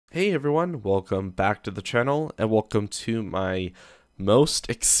Hey everyone, welcome back to the channel and welcome to my most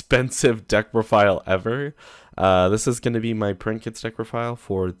expensive deck profile ever. This is going to be my Prank-Kids deck profile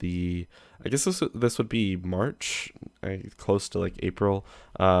for the, I guess this would be March, close to like April.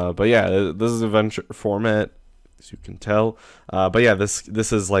 But yeah, this is adventure format, as you can tell. But yeah, this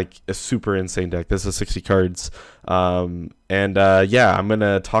is like a super insane deck. This is 60 cards. Yeah, I'm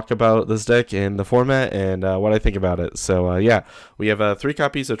gonna talk about this deck and the format and what I think about it. So yeah, we have 3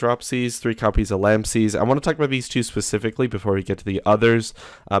 copies of Dropsies, 3 copies of Lampsies. I want to talk about these 2 specifically before we get to the others,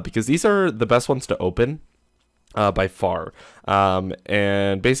 because these are the best ones to open. By far.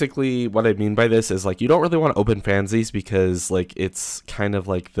 And basically what I mean by this is like you don't really want to open fansies because like it's kind of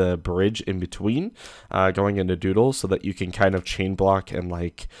like the bridge in between going into doodle, so that you can kind of chain block and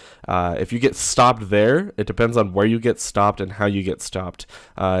like if you get stopped there, it depends on where you get stopped and how you get stopped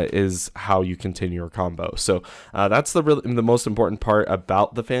is how you continue your combo. So that's the most important part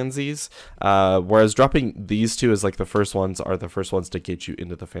about the fansies, whereas dropping these 2 is like the first ones to get you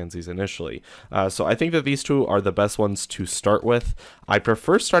into the fansies initially. So I think that these 2 are the best ones to start with. I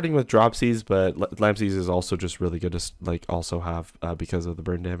prefer starting with Dropsies, but Lampsies is also just really good to like also have because of the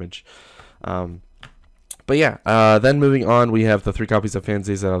burn damage. But yeah, then moving on, we have the 3 copies of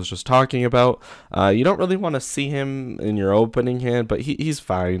Fansies that I was just talking about. You don't really want to see him in your opening hand, but he's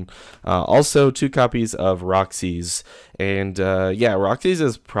fine. Also, 2 copies of Roxy's. And yeah, Roxy's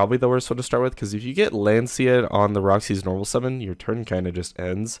is probably the worst one to start with, because if you get Lancia on the Roxy's normal summon, your turn kind of just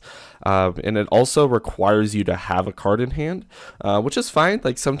ends. And it also requires you to have a card in hand, which is fine.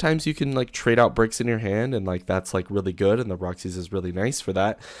 Like sometimes you can like trade out bricks in your hand, and like that's like really good, and the Roxy's is really nice for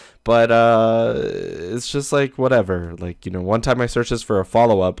that. But it's just like whatever. Like, you know, one time I searched this for a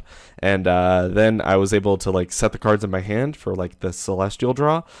follow-up, and then I was able to like set the cards in my hand for like the Celestial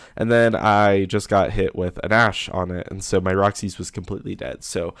draw, and then I just got hit with an Ash on it, and so my Roxy's was completely dead.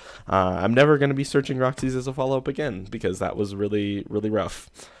 So I'm never going to be searching Roxy's as a follow-up again, because that was really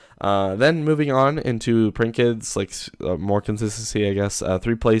rough. Then moving on into Prank-Kids, like more consistency, I guess.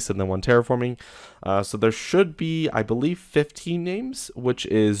 3 place and then 1 terraforming. So there should be, I believe, 15 names, which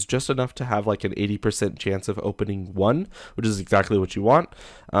is just enough to have like an 80% chance of opening 1, which is exactly what you want.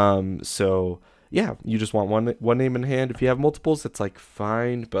 So yeah, you just want one name in hand. If you have multiples, it's like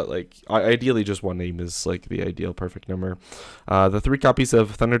fine, but like ideally just 1 name is like the ideal perfect number. The 3 copies of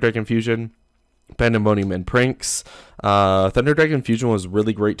Thunder Dragon Fusion, Pandemonium, and Pranks. Thunder Dragon Fusion was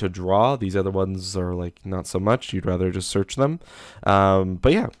really great to draw. These other ones are like not so much. You'd rather just search them.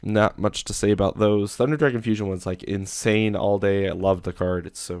 But yeah, not much to say about those. Thunder Dragon Fusion was like insane all day. I loved the card.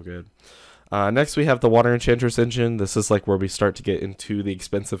 It's so good. Next we have the Water Enchantress engine. This is like where we start to get into the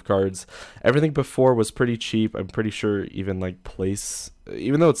expensive cards. Everything before was pretty cheap. I'm pretty sure even like place,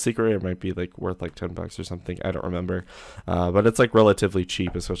 even though it's secret, it might be like worth like $10 or something. I don't remember. But it's like relatively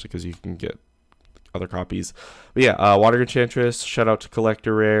cheap, especially because you can get other copies. But yeah, Water Enchantress, shout out to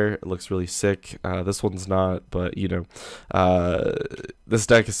Collector Rare. It looks really sick. This one's not, but you know, this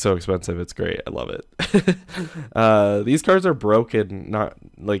deck is so expensive, it's great. I love it. These cards are broken, not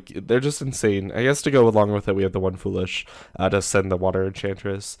like they're just insane. I guess to go along with it, we have the One Foolish to send the Water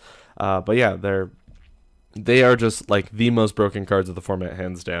Enchantress. But yeah, they are just like the most broken cards of the format,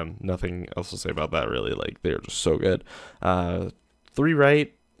 hands down. Nothing else to say about that really. Like they're just so good. 3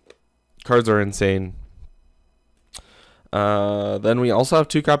 right. Cards are insane. Then we also have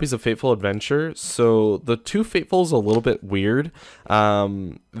 2 copies of Fateful Adventure. So the 2 Fateful is a little bit weird.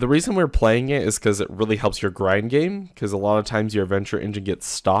 The reason we're playing it is because it really helps your grind game, because a lot of times your adventure engine gets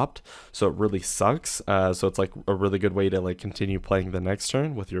stopped, so it really sucks. So it's like a really good way to like continue playing the next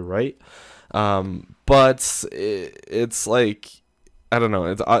turn with your right. But it's like, I don't know.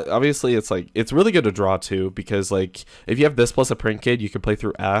 It's obviously it's like it's really good to draw too, because like if you have this plus a Prank-Kid, you can play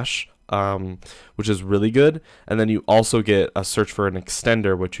through Ash, which is really good, and then you also get a search for an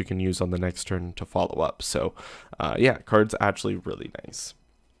extender, which you can use on the next turn to follow up. So yeah, card's actually really nice.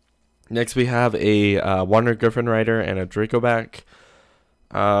 Next we have a Wandering Griffin Rider and a Dracoback.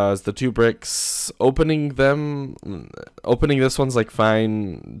 As the 2 bricks, opening this one's like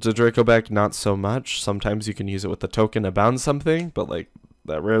fine. The Dracoback, not so much. Sometimes you can use it with the token to bounce something, but like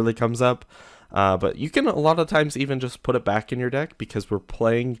that rarely comes up. But you can a lot of times even just put it back in your deck, because we're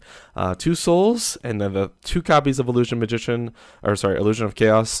playing 2 souls and then the 2 copies of Illusion of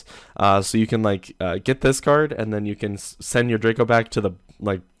Chaos. So you can like get this card, and then you can send your Dracoback to the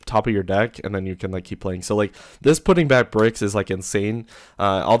top of your deck, and then you can like keep playing. So like this putting back bricks is like insane.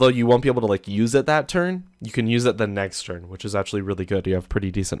 Although you won't be able to like use it that turn, you can use it the next turn, which is actually really good. You have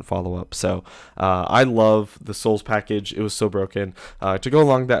pretty decent follow-up. So I love the Souls package. It was so broken. To go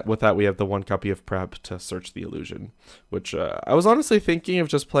along with that, we have the 1 copy of Prep to search the illusion, which I was honestly thinking of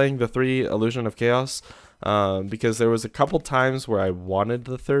just playing the 3 Illusion of Chaos. Because there was a couple times where I wanted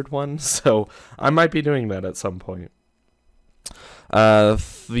the 3rd one, so I might be doing that at some point.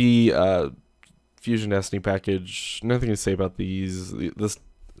 The Fusion Destiny package, nothing to say about these. This,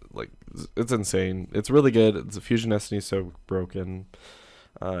 like, it's insane. It's really good. It's a Fusion Destiny, so broken.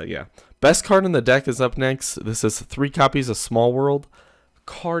 Yeah. Best card in the deck is up next. This is 3 copies of Small World.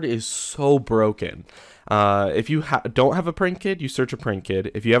 Card is so broken. If you don't have a Prank Kid, you search a Prank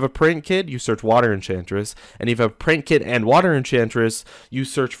Kid. If you have a Prank Kid, you search Water Enchantress. And if you have a Prank Kid and Water Enchantress, you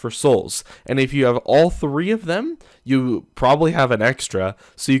search for Souls. And if you have all 3 of them, you probably have an extra.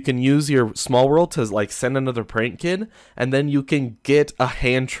 So you can use your Small World to like send another Prank Kid, and then you can get a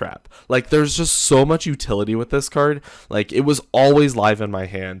hand trap. Like there's just so much utility with this card. Like it was always live in my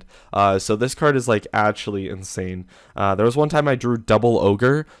hand. So this card is like actually insane. There was one time I drew double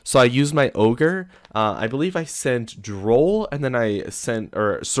Ogre, so I used my Ogre. I believe I sent Droll, and then I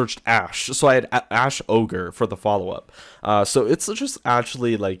searched Ash. So I had Ash Ogre for the follow-up. So it's just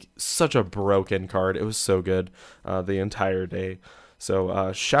actually like such a broken card. It was so good the entire day. So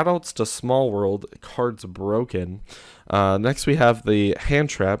shoutouts to Small World. Cards broken. Next we have the hand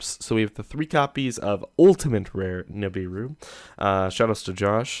traps. So we have the 3 copies of Ultimate Rare Nibiru. Shoutouts to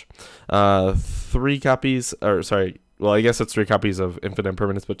Josh. 3 copies, or sorry, well, I guess it's 3 copies of Infinite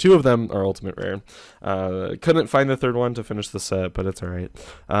Permanence, but 2 of them are Ultimate Rare. Couldn't find the 3rd one to finish the set, but it's alright.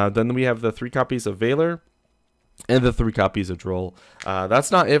 Then we have the 3 copies of Valor and the 3 copies of Droll. That's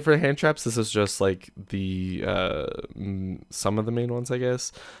not it for hand traps. This is just like the some of the main ones, I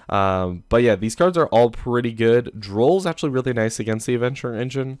guess. But yeah, these cards are all pretty good. Droll's actually really nice against the Adventurer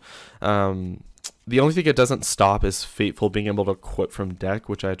engine. The only thing it doesn't stop is Fateful being able to quit from deck,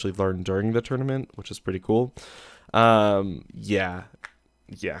 which I actually learned during the tournament, which is pretty cool. Yeah,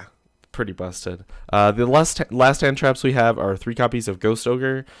 pretty busted. The last hand traps we have are 3 copies of Ghost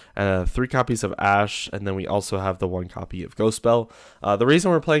Ogre, 3 copies of Ash, and then we also have the 1 copy of Ghost Bell. The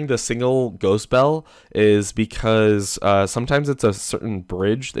reason we're playing the single Ghost Bell is because sometimes it's a certain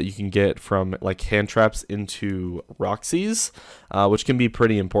bridge that you can get from like hand traps into Roxy's, which can be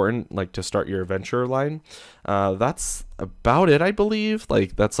pretty important, like to start your adventurer line. That's about it, I believe.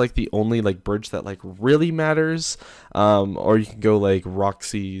 Like that's like the only like bridge that like really matters. Or you can go like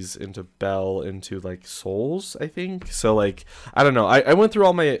Roxy's into Bell into like Souls, I think. So like I don't know. I went through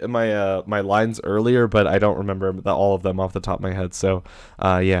all my lines earlier, but I don't remember all of them off the top of my head. So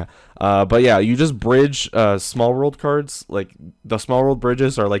yeah. But yeah, you just bridge Small World cards. Like the Small World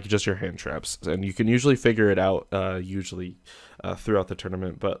bridges are like just your hand traps, and you can usually figure it out usually throughout the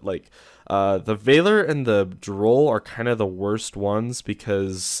tournament. But like the Valor and the Droll are kind of the worst ones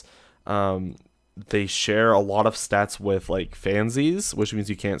because they share a lot of stats with like fansies, which means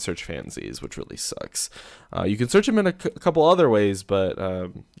you can't search fansies, which really sucks. You can search them in a couple other ways, but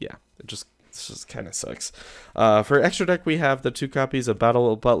yeah, it just kind of sucks. For extra deck, we have the 2 copies of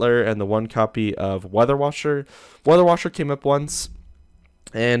Battle Butler and the 1 copy of Weather Washer. Weather Washer came up once,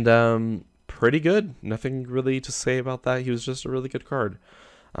 and pretty good. Nothing really to say about that. He was just a really good card.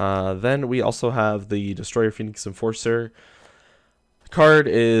 Then we also have the Destroyer Phoenix Enforcer. Card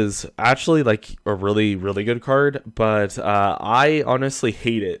is actually like a really good card, but I honestly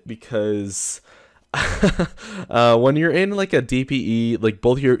hate it because when you're in like a DPE, like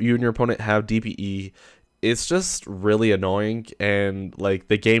both you and your opponent have DPE, it's just really annoying, and like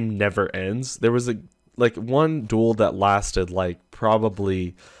the game never ends. There was like one duel that lasted like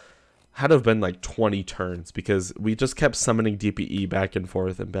probably had to have been like 20 turns because we just kept summoning DPE back and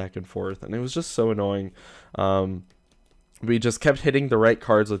forth, and it was just so annoying. We just kept hitting the right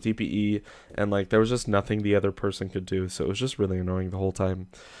cards with DPE, and like there was just nothing the other person could do, so it was just really annoying the whole time.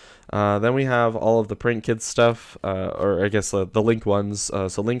 Then we have all of the Prank-Kids stuff, or I guess the Link ones.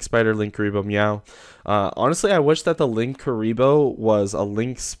 So Link Spider, Link Karibo, Meow. Honestly, I wish that the Link Karibo was a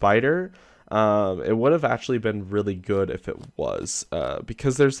Link Spider. It would have actually been really good if it was,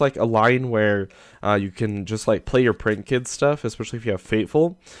 because there's like a line where you can just like play your Prank-Kids stuff, especially if you have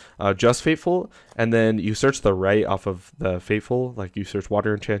Fateful, just Fateful, and then you search the right off of the Fateful, like you search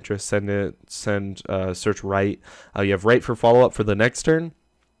Water Enchantress, search right, you have right for follow-up for the next turn.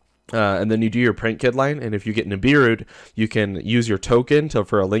 And then you do your Prank Kid line, and if you get Nibiru'd, you can use your token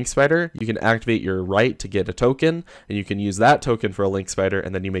for a Link Spider. You can activate your right to get a token, and you can use that token for a Link Spider,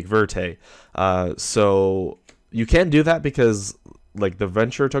 and then you make Verte. So you can't do that because like the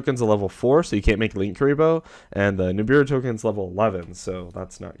Venture token's a level 4, so you can't make Link Kuriboh, and the Nibiru token's level 11, so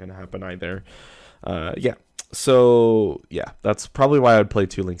that's not going to happen either. Yeah. So yeah, that's probably why I would play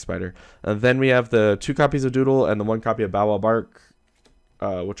 2 Link Spider. Then we have the 2 copies of Doodle and the 1 copy of Bow Wow Bark,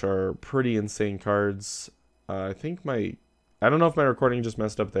 which are pretty insane cards. I don't know if my recording just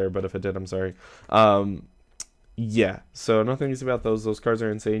messed up there, but if it did, I'm sorry. Yeah, so no things about those. Those cards are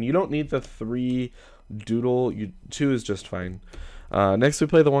insane. You don't need the 3 Doodle. 2 is just fine. Next, we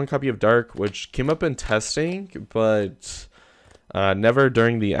play the 1 copy of Dark, which came up in testing, but never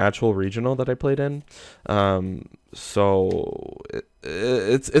during the actual regional that I played in. So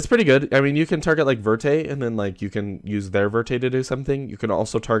it's pretty good. I mean, you can target like Verte, and then like you can use their Verte to do something. You can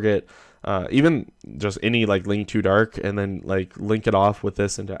also target even just any like Link 2 Dark, and then like link it off with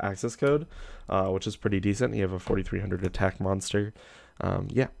this into access code, which is pretty decent. You have a 4300 attack monster.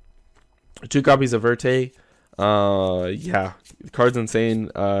 Yeah, 2 copies of Verte. Yeah, card's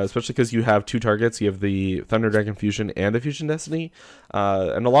insane, especially because you have 2 targets. You have the Thunder Dragon Fusion and the Fusion Destiny,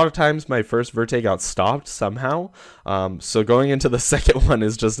 and a lot of times my first Verte got stopped somehow, so going into the second one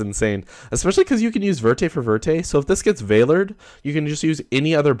is just insane, especially because you can use Verte for Verte. So if this gets Veilered, you can just use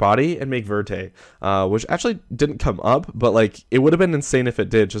any other body and make Verte, which actually didn't come up, but like it would have been insane if it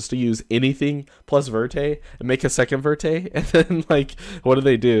did, just to use anything plus Verte and make a second Verte, and then like what do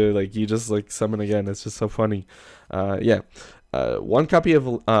they do? Like you just like summon again. It's just so funny. Yeah, 1 copy of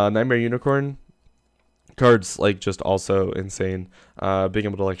Nightmare Unicorn. Cards like just also insane. Being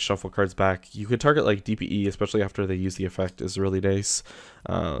able to like shuffle cards back. You could target like DPE, especially after they use the effect, is really nice.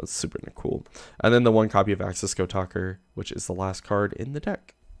 Super cool. And then the 1 copy of Access Go Talker, which is the last card in the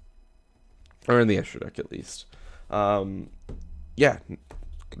deck, or in the extra deck at least. Yeah,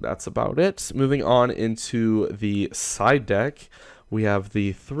 that's about it. Moving on into the side deck. We have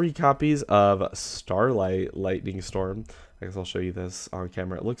the 3 copies of Starlight Lightning Storm. I guess I'll show you this on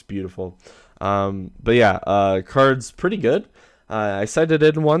camera. It looks beautiful. But yeah, card's pretty good. I sighted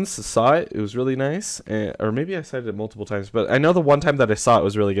it in once, saw it. It was really nice. Or maybe I sighted it multiple times. But I know the one time that I saw it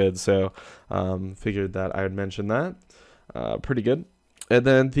was really good. So figured that I would mention that. Pretty good. And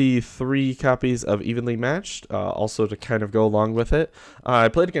then the 3 copies of Evenly Matched, also to kind of go along with it. I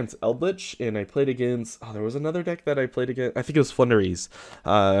played against Eldritch, and I played against, there was another deck that I played against, I think it was Flunderies.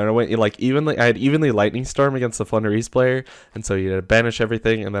 And I went like evenly, I had Evenly Lightning Storm against the Flunderies player, and so you had to banish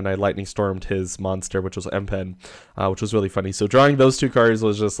everything, and then I Lightning Stormed his monster, which was M-Pen, which was really funny. So drawing those 2 cards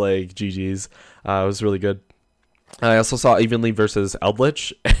was just like GG's. It was really good. I also saw Evenly versus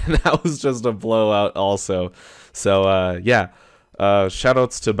Eldritch, and that was just a blowout also. So yeah.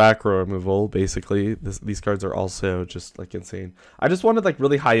 Shoutouts to back row removal. Basically, these cards are also just like insane. I just wanted like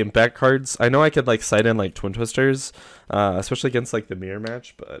really high impact cards. I know I could like sight in like Twin Twisters, especially against like the mirror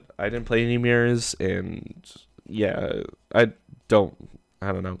match, but I didn't play any mirrors, and yeah, I don't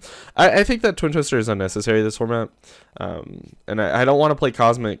know. I think that Twin Twister is unnecessary this format, and I don't want to play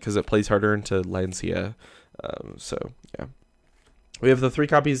Cosmic because it plays harder into Lancia. So yeah. We have the 3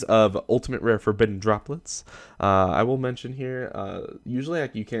 copies of Ultimate Rare Forbidden Droplets. I will mention here, usually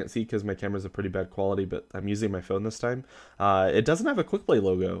you can't see because my camera's a pretty bad quality, but I'm using my phone this time. It doesn't have a Quick Play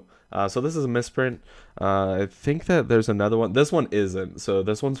logo, so this is a misprint. I think that there's another one. This one isn't, so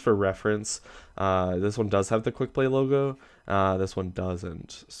this one's for reference. This one does have the Quick Play logo. This one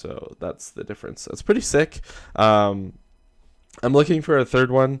doesn't, so that's the difference. It's pretty sick. I'm looking for a 3rd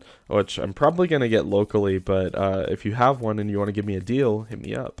one, which I'm probably going to get locally, but if you have one and you want to give me a deal, hit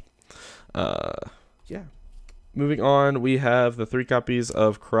me up. Yeah. Moving on, we have the 3 copies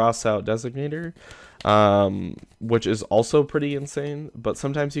of Crossout Designator, which is also pretty insane, but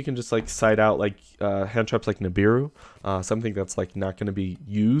sometimes you can just like side out like hand traps like Nibiru, something that's like not going to be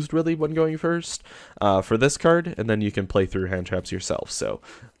used really when going first for this card, and then you can play through hand traps yourself. So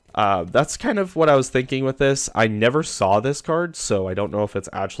that's kind of what I was thinking with this. I never saw this card, so I don't know if it's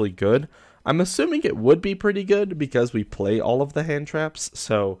actually good. I'm assuming it would be pretty good because we play all of the hand traps.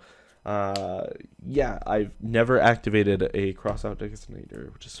 So, yeah, I've never activated a Crossout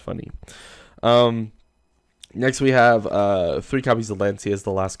Designator, which is funny. Next, we have 3 copies of Lancia as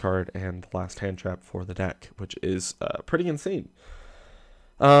the last card and the last hand trap for the deck, which is pretty insane.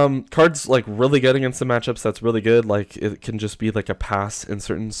 Cards like really good against the matchups. That's really good. Like it can just be like a pass in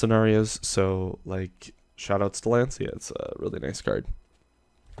certain scenarios. So like shoutouts to Lancia. It's a really nice card.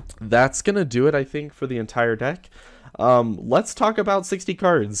 That's gonna do it, I think, for the entire deck. Let's talk about 60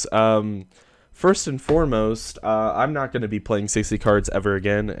 cards. First and foremost, I'm not gonna be playing 60 cards ever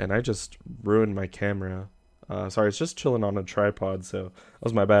again, and I just ruined my camera. Sorry, it's just chilling on a tripod, so that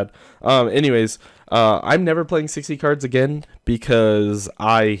was my bad. Anyways, I'm never playing 60 cards again because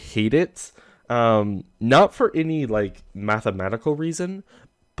I hate it. Not for any like mathematical reason,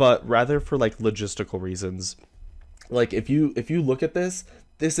 but rather for like logistical reasons. Like if you look at this,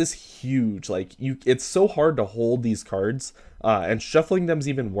 this is huge. Like it's so hard to hold these cards, and shuffling them's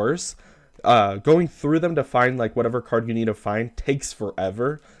even worse. Going through them to find like whatever card you need to find takes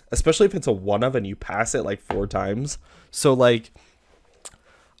forever, especially if it's a one of and you pass it like 4 times. So like,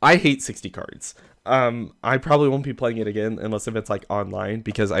 I hate 60 cards. I probably won't be playing it again unless if it's like online,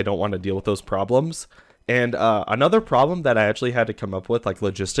 because I don't want to deal with those problems. And another problem that I actually had to come up with like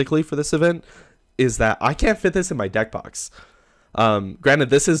logistically for this event is that I can't fit this in my deck box.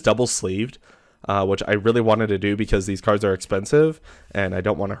 Granted, this is double sleeved, which I really wanted to do because these cards are expensive and I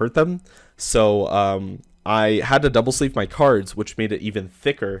don't want to hurt them. So I had to double sleeve my cards, which made it even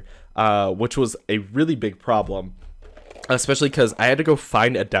thicker, which was a really big problem, especially because I had to go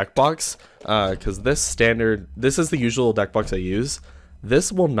find a deck box, because this is the usual deck box I use.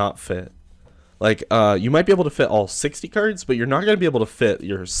 This will not fit. Like, you might be able to fit all 60 cards, but you're not going to be able to fit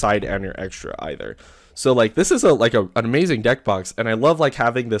your side and your extra either. So like, this is an amazing deck box, and I love like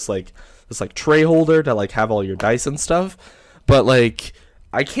having this tray holder to like have all your dice and stuff, but like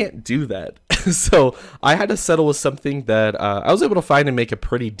I can't do that. So I had to settle with something that I was able to find and make a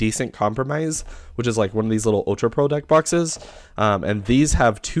pretty decent compromise, which is like one of these little Ultra Pro deck boxes, and these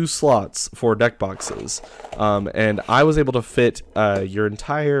have 2 slots for deck boxes, and I was able to fit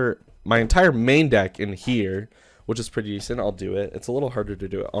my entire main deck in here, which is pretty decent. I'll do it. It's a little harder to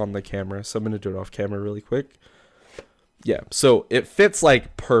do it on the camera, so I'm going to do it off camera really quick. Yeah, so it fits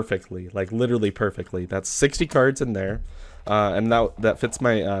like perfectly, like literally perfectly. That's 60 cards in there, and that fits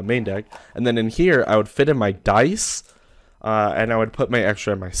my main deck. And then in here, I would fit in my dice, and I would put my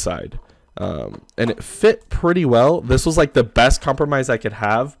extra on my side. And it fit pretty well. This was like the best compromise I could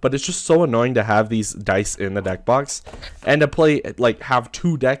have, but it's just so annoying to have these dice in the deck box and to play like have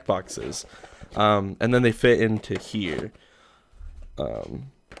 2 deck boxes, and then they fit into here.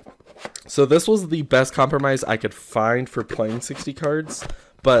 So this was the best compromise I could find for playing 60 cards,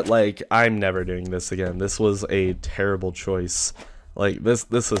 but like I'm never doing this again. This was a terrible choice. Like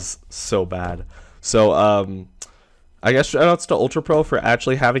this is so bad. So I guess shoutouts to Ultra Pro for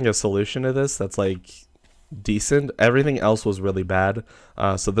actually having a solution to this that's like decent. Everything else was really bad,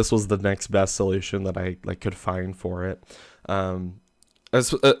 so this was the next best solution that I like could find for it,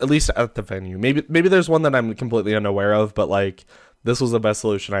 at least at the venue. Maybe there's one that I'm completely unaware of, but like this was the best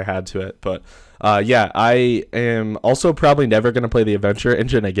solution I had to it. But yeah, I am also probably never going to play the Adventurer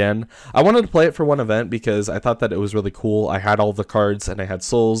engine again. I wanted to play it for one event because I thought that it was really cool. I had all the cards and I had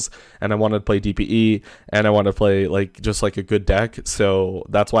souls, and I wanted to play DPE, and I wanted to play like just like a good deck. So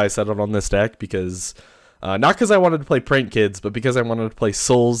that's why I settled on this deck, because not because I wanted to play Prank-Kids, but because I wanted to play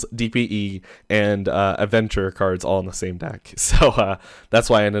souls, DPE, and Adventurer cards all in the same deck. So that's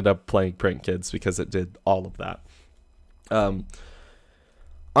why I ended up playing Prank-Kids, because it did all of that.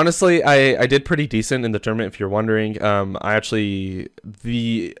 Honestly, I did pretty decent in the tournament, if you're wondering.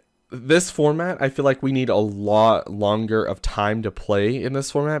 This format, I feel like we need a lot longer of time to play in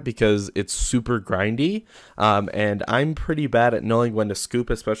this format because it's super grindy, and I'm pretty bad at knowing when to scoop,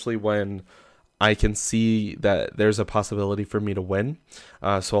 especially when I can see that there's a possibility for me to win.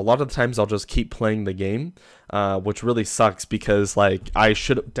 So a lot of the times I'll just keep playing the game, which really sucks because like I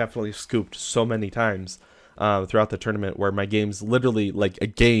should have definitely scooped so many times throughout the tournament, where my games literally, like a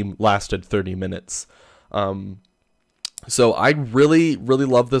game lasted 30 minutes. So I really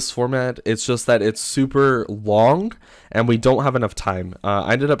love this format. It's just that it's super long and we don't have enough time.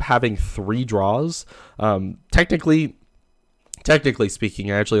 I ended up having 3 draws. Technically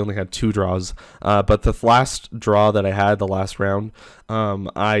speaking, I actually only had 2 draws, but the last draw that I had, the last round,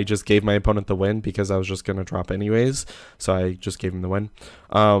 I just gave my opponent the win because I was just going to drop anyways, so I just gave him the win.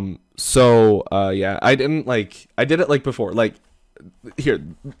 Yeah, I did it like before. Like, here,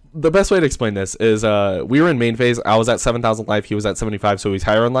 the best way to explain this is we were in main phase. I was at 7,000 life, he was at 75, so he's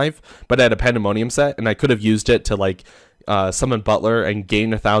higher on life, but I had a pandemonium set, and I could have used it to like summon Butler and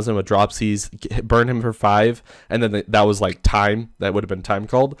gain 1,000 with dropsies, burn him for 5, and then that was like time. That would have been time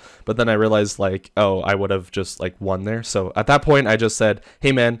called. But then I realized like, oh, I would have just like won there. So at that point, I just said,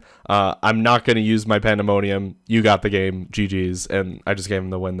 hey man, I'm not going to use my pandemonium. You got the game, GG's, and I just gave him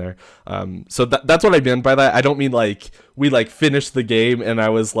the win there. So that's what I meant by that. I don't mean like we like finished the game and I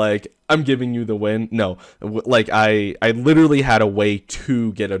was like, I'm giving you the win. No, like I literally had a way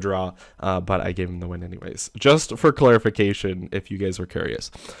to get a draw, but I gave him the win anyways. Just for clarification, if you guys were curious.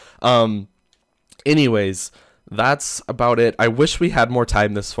 Anyways, that's about it. I wish we had more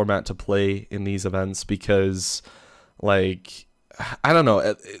time this format to play in these events because, like, I don't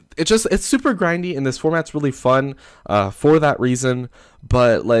know. It's super grindy, and this format's really fun for that reason.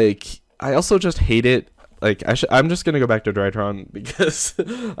 But like, I also just hate it. Like I'm just gonna go back to Drytron because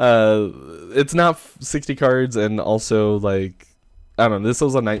it's not 60 cards, and also like I don't know. This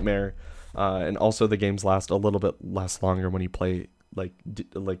was a nightmare, and also the games last a little bit less longer when you play like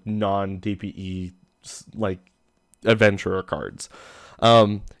non DPE like adventurer cards.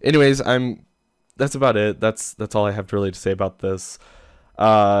 Anyways, that's about it. That's all I have really to say about this.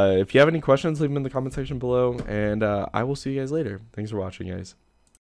 If you have any questions, leave them in the comment section below, and I will see you guys later. Thanks for watching, guys.